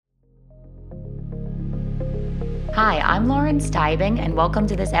Hi, I'm Lauren Steibing, and welcome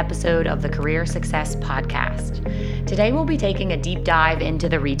to this episode of the Career Success Podcast. Today, we'll be taking a deep dive into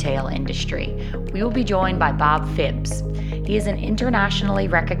the retail industry. We will be joined by Bob Phibbs. He is an internationally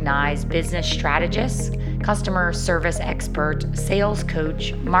recognized business strategist, customer service expert, sales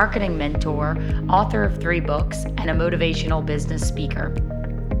coach, marketing mentor, author of 3 books, and a motivational business speaker.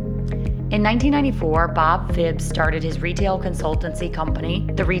 In 1994, Bob Phibbs started his retail consultancy company,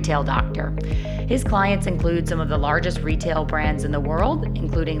 The Retail Doctor. His clients include some of the largest retail brands in the world,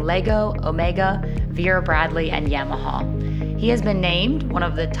 including Lego, Omega, Vera Bradley, and Yamaha. He has been named one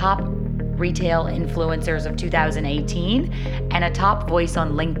of the top retail influencers of 2018 and a top voice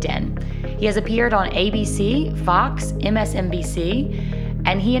on LinkedIn. He has appeared on ABC, Fox, MSNBC,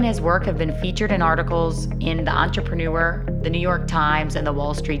 and he and his work have been featured in articles in The Entrepreneur, The New York Times, and The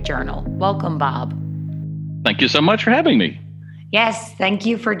Wall Street Journal. Welcome, Bob. Thank you so much for having me. Yes, thank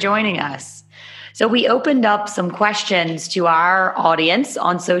you for joining us. So we opened up some questions to our audience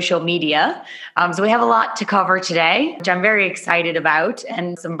on social media. So we have a lot to cover today, which I'm very excited about,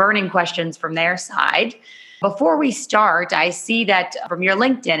 and some burning questions from their side. Before we start, I see that from your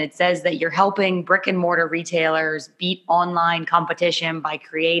LinkedIn, it says that you're helping brick and mortar retailers beat online competition by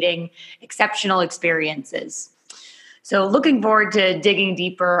creating exceptional experiences. So looking forward to digging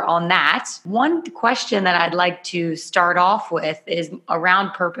deeper on that. One question that I'd like to start off with is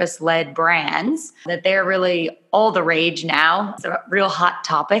around purpose-led brands, that they're really all the rage now. It's a real hot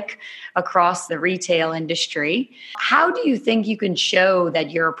topic across the retail industry. How do you think you can show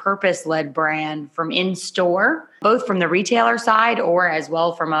that you're a purpose-led brand from in-store, both from the retailer side or as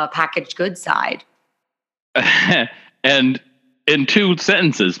well from a packaged goods side? And in 2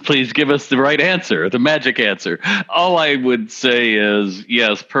 sentences, please give us the right answer, the magic answer. All I would say is,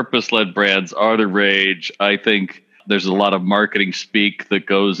 yes, purpose-led brands are the rage. I think there's a lot of marketing speak that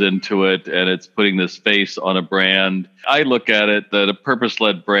goes into it, and it's putting this face on a brand. I look at it that a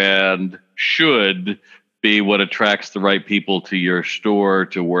purpose-led brand should be what attracts the right people to your store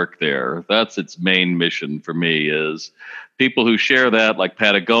to work there. That's its main mission for me, is people who share that, like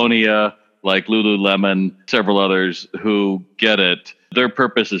Patagonia, like Lululemon, several others who get it. Their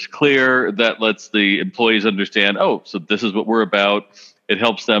purpose is clear. That lets the employees understand, oh, so this is what we're about. It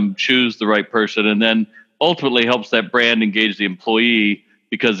helps them choose the right person, and then ultimately helps that brand engage the employee,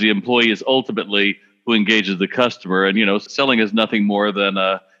 because the employee is ultimately who engages the customer. And, selling is nothing more than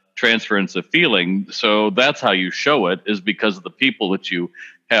a transference of feeling. So that's how you show it, is because of the people that you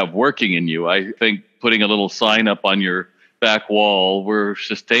have working in you. I think putting a little sign up on your back wall, we're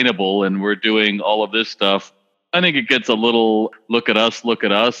sustainable and we're doing all of this stuff, I think it gets a little look at us.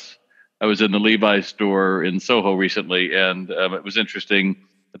 I was in the Levi's store in Soho recently, and it was interesting.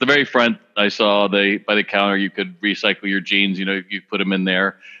 At the very front, I saw by the counter, you could recycle your jeans, you put them in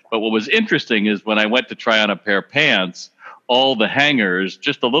there. But what was interesting is when I went to try on a pair of pants, all the hangers,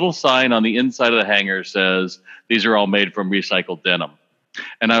 just a little sign on the inside of the hanger says, these are all made from recycled denim.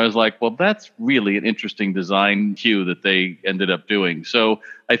 And I was like, well, that's really an interesting design cue that they ended up doing. So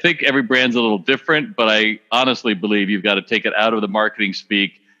I think every brand's a little different, but I honestly believe you've got to take it out of the marketing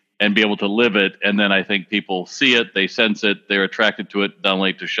speak and be able to live it. And then I think people see it, they sense it, they're attracted to it, not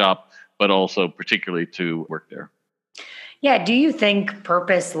only to shop, but also particularly to work there. Yeah. Do you think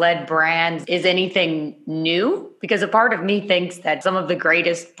purpose-led brands is anything new? Because a part of me thinks that some of the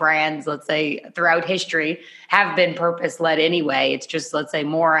greatest brands, let's say throughout history, have been purpose-led anyway. It's just, let's say,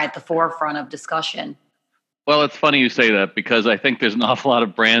 more at the forefront of discussion. Well, it's funny you say that, because I think there's an awful lot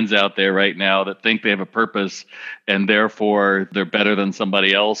of brands out there right now that think they have a purpose and therefore they're better than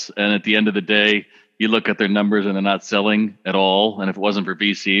somebody else. And at the end of the day, you look at their numbers and they're not selling at all. And if it wasn't for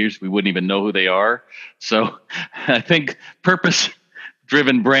VCs, we wouldn't even know who they are. So I think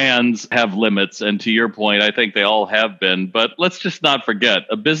purpose-driven brands have limits. And to your point, I think they all have been. But let's just not forget,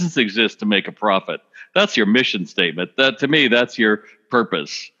 a business exists to make a profit. That's your mission statement. That, to me, that's your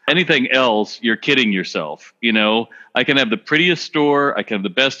purpose. Anything else, you're kidding yourself. I can have the prettiest store, I can have the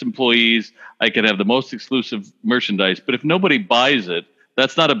best employees, I can have the most exclusive merchandise. But if nobody buys it,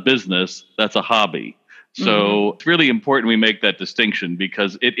 that's not a business, that's a hobby. So It's really important we make that distinction,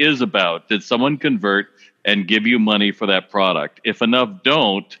 because it is about, did someone convert and give you money for that product? If enough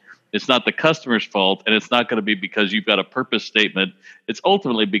don't, it's not the customer's fault, and it's not going to be because you've got a purpose statement. It's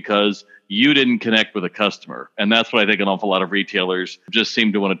ultimately because you didn't connect with a customer. And that's what I think an awful lot of retailers just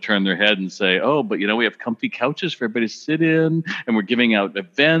seem to want to turn their head and say, oh, but we have comfy couches for everybody to sit in, and we're giving out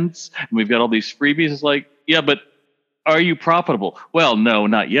events, and we've got all these freebies. It's like, yeah, but are you profitable? Well, no,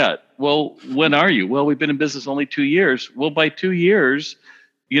 not yet. Well, when are you? Well, we've been in business only 2 years. Well, by 2 years,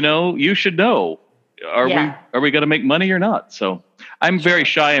 you should know. are we going to make money or not? So I'm very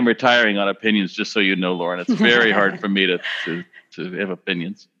shy and retiring on opinions, just so you know, Lauren. It's very hard for me to have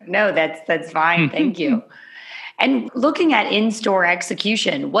opinions. No, that's fine. Thank you. And looking at in-store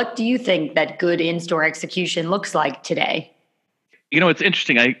execution, what do you think that good in-store execution looks like today? It's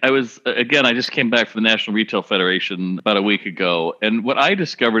interesting. I just came back from the National Retail Federation about a week ago. And what I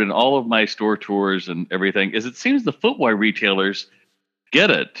discovered in all of my store tours and everything is it seems the footwear retailers get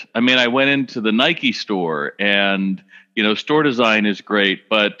it. I mean, I went into the Nike store and, store design is great,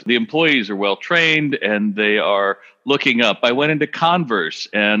 but the employees are well trained and they are looking up. I went into Converse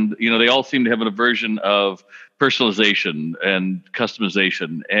and, they all seem to have an aversion of personalization and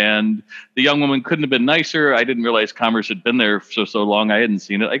customization. And the young woman couldn't have been nicer. I didn't realize Converse had been there for so long. I hadn't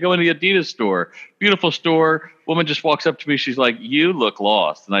seen it. I go into the Adidas store, beautiful store. Woman just walks up to me. She's like, "You look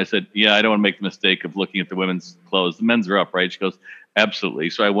lost." And I said, "Yeah, I don't want to make the mistake of looking at the women's clothes. The men's are up, right?" She goes, "Absolutely."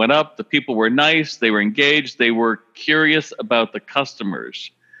 So I went up. The people were nice. They were engaged. They were curious about the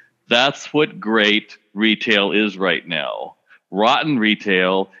customers. That's what great retail is right now. Rotten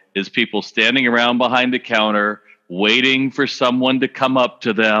retail is people standing around behind the counter waiting for someone to come up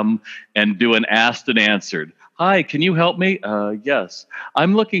to them and do an asked and answered. "Hi, can you help me?" Yes.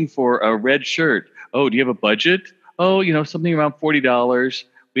 "I'm looking for a red shirt." "Oh, do you have a budget?" "Oh, something around $40.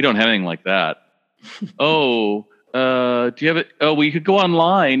 We don't have anything like that." "Oh, do you have it?" "Oh, well, you could go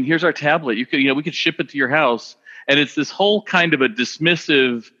online. Here's our tablet. We could ship it to your house." And it's this whole kind of a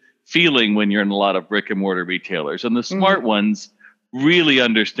dismissive feeling when you're in a lot of brick and mortar retailers. And the smart ones really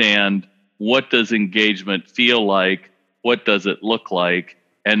understand, what does engagement feel like? What does it look like?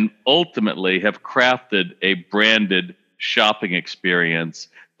 And ultimately have crafted a branded shopping experience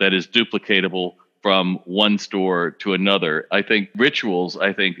that is duplicatable from one store to another. I think Rituals,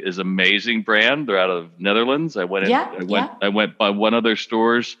 is amazing brand. They're out of Netherlands. I went by one of their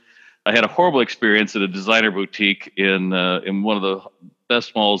stores. I had a horrible experience at a designer boutique in one of the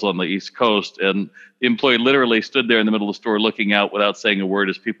best malls on the East Coast, and the employee literally stood there in the middle of the store looking out without saying a word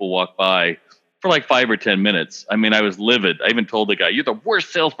as people walked by for like 5 or 10 minutes. I mean, I was livid. I even told the guy, "You're the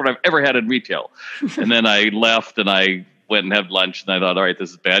worst salesman I've ever had in retail." And then I left and I went and had lunch, and I thought, all right, this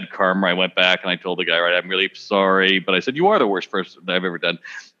is bad karma. I went back and I told the guy, "All right, I'm really sorry." But I said, "You are the worst person I've ever done."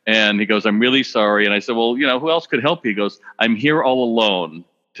 And he goes, "I'm really sorry." And I said, "Well, who else could help you?" He goes, "I'm here all alone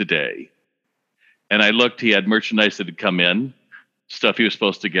today." And I looked, he had merchandise that had come in, stuff he was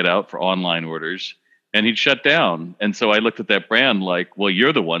supposed to get out for online orders, and he'd shut down. And so I looked at that brand like, well,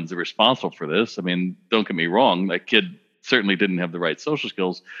 you're the ones that are responsible for this. I mean, don't get me wrong. That kid certainly didn't have the right social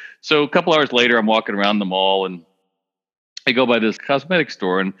skills. So a couple hours later, I'm walking around the mall and I go by this cosmetic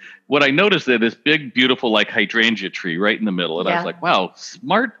store. And what I noticed there, this big, beautiful, like hydrangea tree right in the middle. And I was like, wow,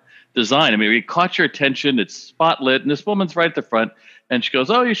 smart design. I mean, it caught your attention. It's spotlit. And this woman's right at the front. And she goes,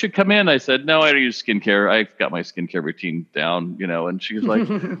 "Oh, you should come in." I said, "No, I don't use skincare. I've got my skincare routine down, And she was like,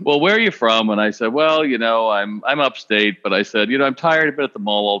 "Well, where are you from?" And I said, "Well, I'm upstate." But I said, "I'm tired. I've been at the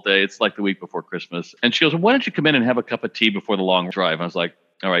mall all day. It's like the week before Christmas." And she goes, "Well, why don't you come in and have a cup of tea before the long drive?" I was like,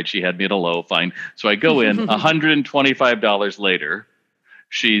 all right, she had me at a low, fine. So I go in, $125 later.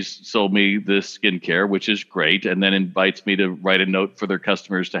 She's sold me this skincare, which is great, and then invites me to write a note for their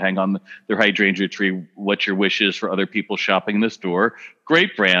customers to hang on their hydrangea tree, what your wish is for other people shopping in the store.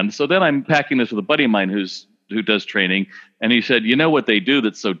 Great brand. So then I'm packing this with a buddy of mine who does training, and he said, what they do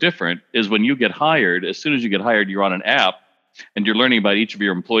that's so different is when you get hired, as soon as you get hired, you're on an app, and you're learning about each of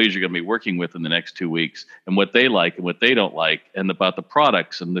your employees you're going to be working with in the next 2 weeks and what they like and what they don't like and about the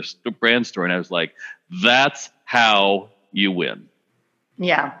products and the brand story. And I was like, that's how you win.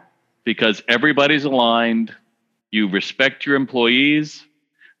 Yeah. Because everybody's aligned. You respect your employees.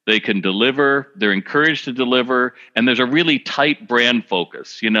 They can deliver. They're encouraged to deliver. And there's a really tight brand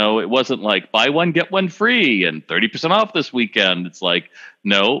focus. It wasn't like buy one, get one free and 30% off this weekend. It's like,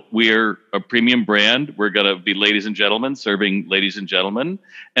 no, we're a premium brand. We're going to be ladies and gentlemen serving ladies and gentlemen.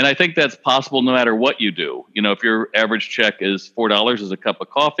 And I think that's possible no matter what you do. If your average check is $4 as a cup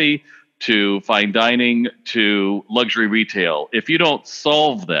of coffee, to fine dining, to luxury retail. If you don't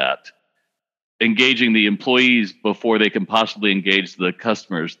solve that, engaging the employees before they can possibly engage the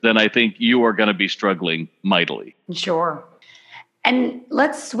customers, then I think you are going to be struggling mightily. Sure. And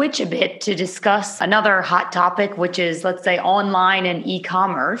let's switch a bit to discuss another hot topic, which is, let's say, online and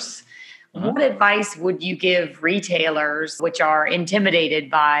e-commerce. Uh-huh. What advice would you give retailers which are intimidated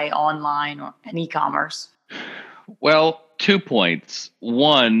by online and e-commerce? Well, 2 points.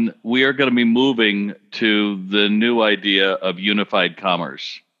 One, we are going to be moving to the new idea of unified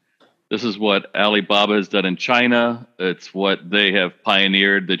commerce. This is what Alibaba has done in China. It's what they have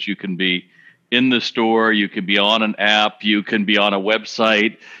pioneered, that you can be in the store, you can be on an app, you can be on a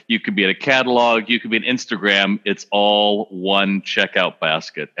website, you can be in a catalog, you can be in Instagram. It's all one checkout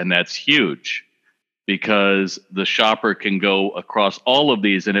basket. And that's huge because the shopper can go across all of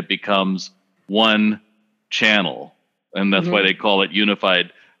these and it becomes one channel. And that's why they call it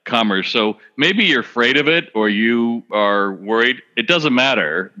unified commerce. So maybe you're afraid of it or you are worried. It doesn't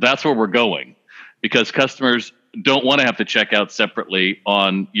matter. That's where we're going because customers don't want to have to check out separately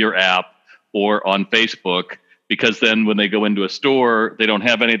on your app or on Facebook because then when they go into a store, they don't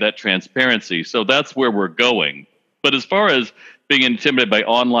have any of that transparency. So that's where we're going. But as far as being intimidated by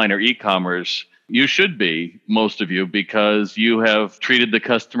online or e-commerce, you should be, most of you, because you have treated the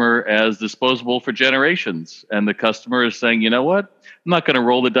customer as disposable for generations. And the customer is saying, you know what? I'm not going to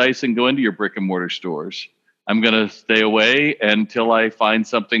roll the dice and go into your brick and mortar stores. I'm going to stay away until I find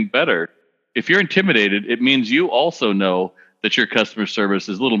something better. If you're intimidated, it means you also know that your customer service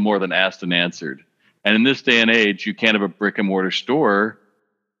is little more than asked and answered. And in this day and age, you can't have a brick and mortar store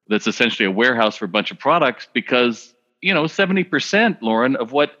that's essentially a warehouse for a bunch of products because, 70%, Lauren,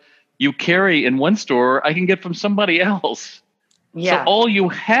 of what you carry in one store, I can get from somebody else. Yeah. So all you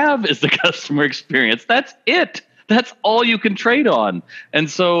have is the customer experience. That's it. That's all you can trade on. And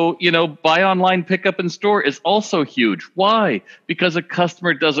so, buy online, pick up in store is also huge. Why? Because a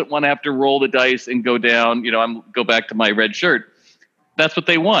customer doesn't want to have to roll the dice and go down, go back to my red shirt. That's what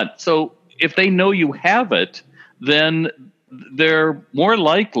they want. So if they know you have it, then they're more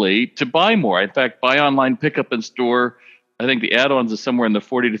likely to buy more. In fact, buy online, pick up in store, I think the add-ons is somewhere in the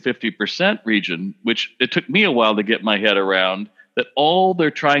 40 to 50% region, which it took me a while to get my head around, that all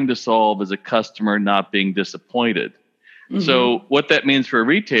they're trying to solve is a customer not being disappointed. So what that means for a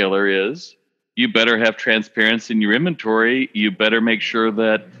retailer is you better have transparency in your inventory. You better make sure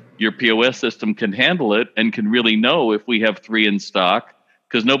that your POS system can handle it and can really know if we have 3 in stock,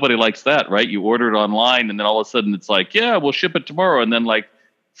 because nobody likes that, right? You order it online and then all of a sudden it's like, yeah, we'll ship it tomorrow. And then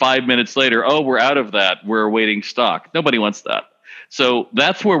 5 minutes later, oh, we're out of that. We're awaiting stock. Nobody wants that. So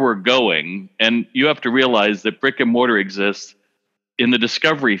that's where we're going. And you have to realize that brick and mortar exists in the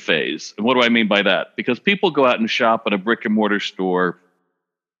discovery phase. And what do I mean by that? Because people go out and shop at a brick and mortar store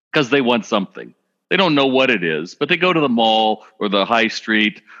because they want something. They don't know what it is, but they go to the mall or the high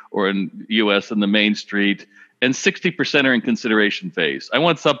street or in US in the main street, and 60% are in consideration phase. I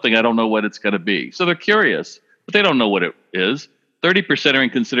want something, I don't know what it's going to be. So they're curious, but they don't know what it is. 30% are in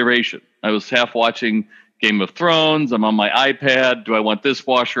consideration. I was half watching Game of Thrones. I'm on my iPad. Do I want this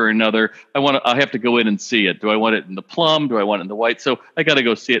washer or another? I have to go in and see it. Do I want it in the plum? Do I want it in the white? So I got to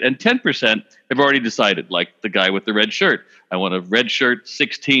go see it. And 10% have already decided, like the guy with the red shirt. I want a red shirt,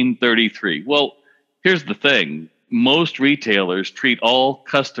 1633. Well, here's the thing. Most retailers treat all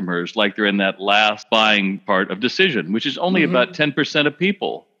customers like they're in that last buying part of decision, which is only about 10% of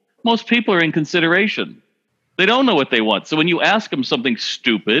people. Most people are in consideration. They don't know what they want. So when you ask them something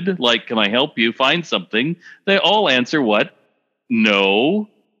stupid, like, can I help you find something? They all answer what? No,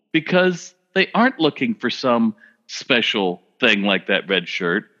 because they aren't looking for some special thing like that red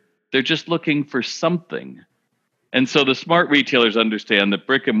shirt. They're just looking for something. And so the smart retailers understand that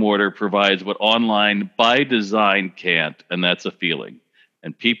brick and mortar provides what online by design can't, and that's a feeling.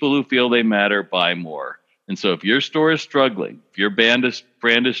 And people who feel they matter buy more. And so if your store is struggling, if your brand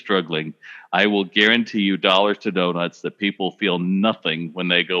is struggling, I will guarantee you dollars to donuts that people feel nothing when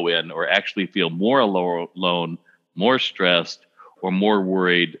they go in, or actually feel more alone, more stressed, or more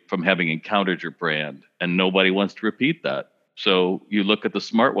worried from having encountered your brand. And nobody wants to repeat that. So you look at the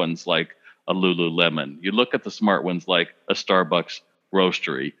smart ones like a Lululemon. You look at the smart ones like a Starbucks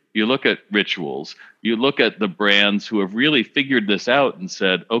Roastery. You look at Rituals. You look at the brands who have really figured this out and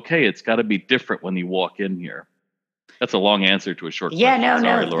said, okay, it's got to be different when you walk in here. That's a long answer to a short question. Yeah,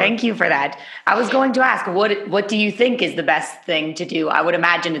 Sorry, Laura. Thank you for that. I was going to ask, what do you think is the best thing to do? I would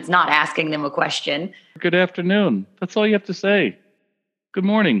imagine it's not asking them a question. Good afternoon. That's all you have to say. Good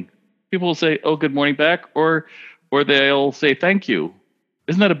morning. People will say, oh, good morning back, or they'll say thank you.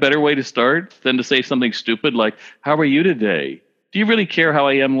 Isn't that a better way to start than to say something stupid like, how are you today? Do you really care how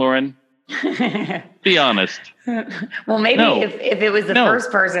I am, Lauren? Be honest. Well, maybe if it was the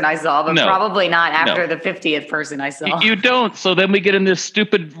first person I saw, but probably not after the 50th person I saw. You don't. So then we get in this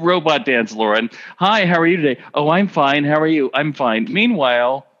stupid robot dance, Lauren. Hi, how are you today? Oh, I'm fine. How are you? I'm fine.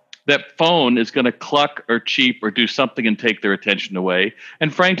 Meanwhile, that phone is going to cluck or cheep or do something and take their attention away.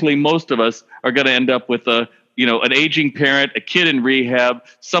 And frankly, most of us are going to end up with an aging parent, a kid in rehab,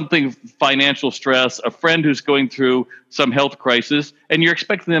 something financial stress, a friend who's going through some health crisis, and you're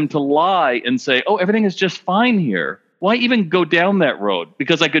expecting them to lie and say, oh, everything is just fine here. Why even go down that road?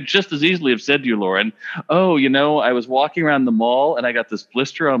 Because I could just as easily have said to you, Lauren, oh, I was walking around the mall and I got this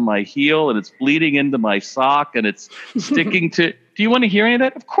blister on my heel and it's bleeding into my sock and it's sticking to. Do you want to hear any of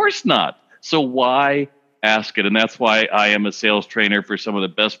that? Of course not. So why ask it? And that's why I am a sales trainer for some of the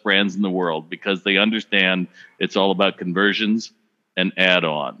best brands in the world, because they understand it's all about conversions and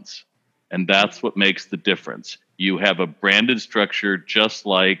add-ons. And that's what makes the difference. You have a branded structure just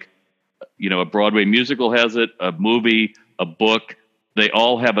like a Broadway musical has it, a movie, a book. They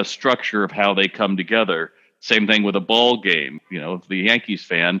all have a structure of how they come together. Same thing with a ball game. If the Yankees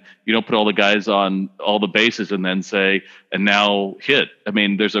fan, you don't put all the guys on all the bases and then say, and now hit. I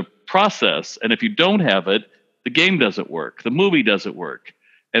mean, there's a process. And if you don't have it, the game doesn't work. The movie doesn't work.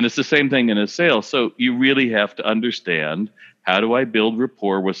 And it's the same thing in a sale. So you really have to understand, how do I build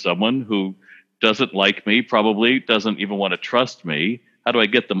rapport with someone who doesn't like me, probably doesn't even want to trust me? How do I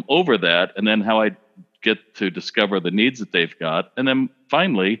get them over that? And then how I get to discover the needs that they've got. And then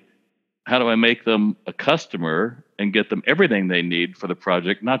finally, how do I make them a customer and get them everything they need for the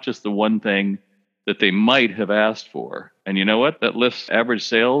project, not just the one thing that they might have asked for? And you know what? That lifts average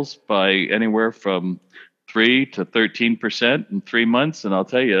sales by anywhere from 3 to 13% in 3 months. And I'll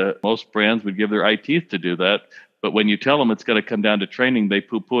tell you, most brands would give their eye teeth to do that. But when you tell them it's going to come down to training, they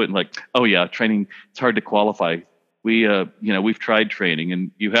poo-poo it and like, oh yeah, training, it's hard to qualify. We've tried training,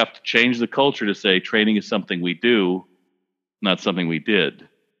 and you have to change the culture to say training is something we do, not something we did.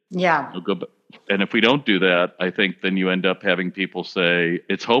 Yeah. And if we don't do that, I think then you end up having people say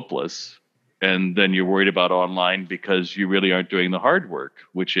it's hopeless. And then you're worried about online because you really aren't doing the hard work,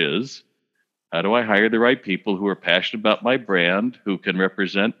 which is, how do I hire the right people who are passionate about my brand, who can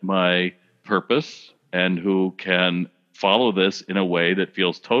represent my purpose, and who can follow this in a way that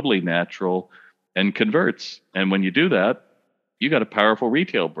feels totally natural and converts. And when you do that, you got a powerful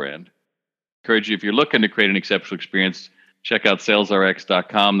retail brand. Encourage you, if you're looking to create an exceptional experience, check out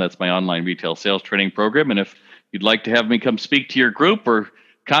salesrx.com. That's my online retail sales training program. And if you'd like to have me come speak to your group or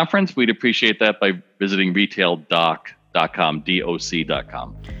conference, we'd appreciate that by visiting retaildoc.com,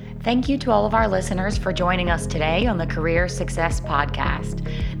 DOC.com. Thank you to all of our listeners for joining us today on the Career Success Podcast.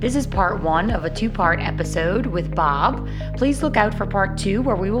 This is part 1 of a 2-part episode with Bob. Please look out for part 2,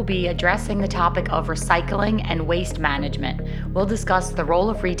 where we will be addressing the topic of recycling and waste management. We'll discuss the role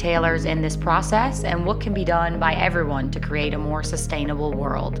of retailers in this process and what can be done by everyone to create a more sustainable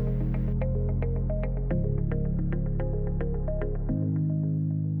world.